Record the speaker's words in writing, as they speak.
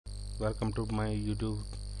welcome to my YouTube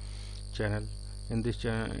channel. In this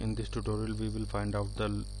tutorial we will find out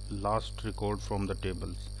the last record from the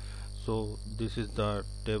tables. So this is the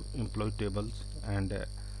employee tables, and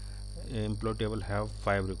employee table have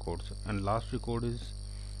 5 records, and last record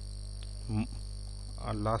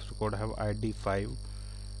have ID 5,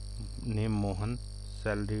 name Mohan,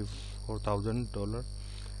 salary $4,000,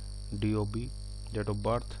 DOB, date of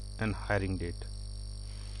birth, and hiring date.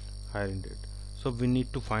 So we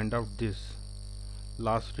need to find out this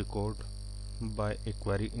last record by a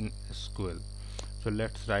query in SQL. So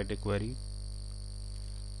let's write a query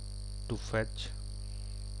to fetch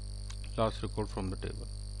last record from the table.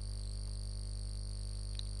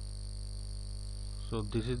 So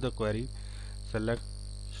this is the query. Select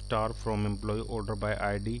star from employee order by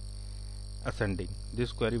ID ascending.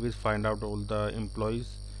 This query will find out all the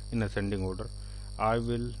employees in ascending order. I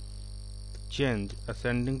will change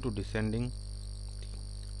ascending to descending,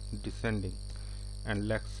 and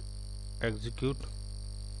let's execute.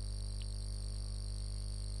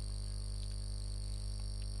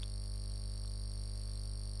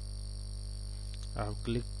 I have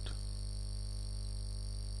clicked,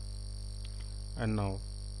 and now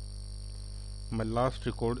my last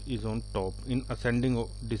record is on top in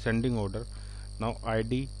descending order. Now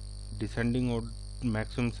ID descending order,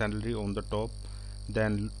 maximum salary on the top,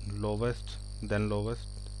 then lowest, then lowest,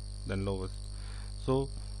 then lowest. So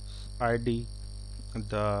ID,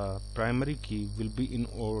 the primary key, will be in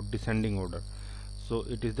descending order, so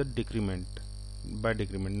it is the decrement by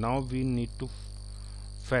decrement. Now we need to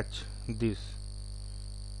fetch this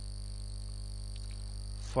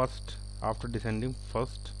first after descending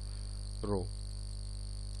first row.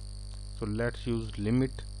 So let's use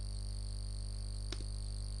limit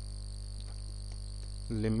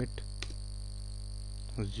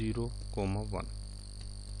 0, 1.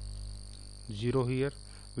 0 here.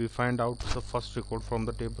 We find out the first record from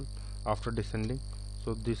the table after descending.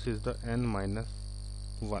 So this is the n minus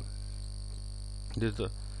 1.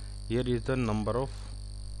 Here is the number of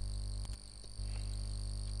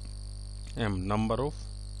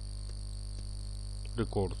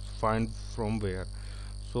records. Find from where?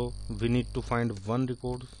 So we need to find one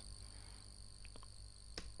record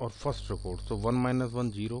or first record. So 1 minus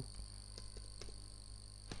 1, 0.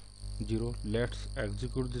 Let's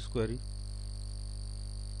execute this query.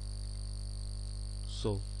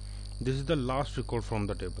 So this is the last record from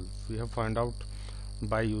the table. We have found out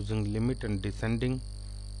by using limit and descending.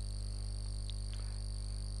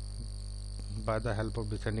 By the help of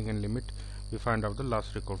descending and limit, we find out the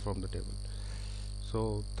last record from the table.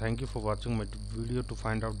 So thank you for watching my video to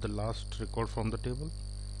find out the last record from the table.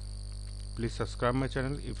 Please subscribe my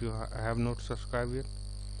channel if you have not subscribed yet.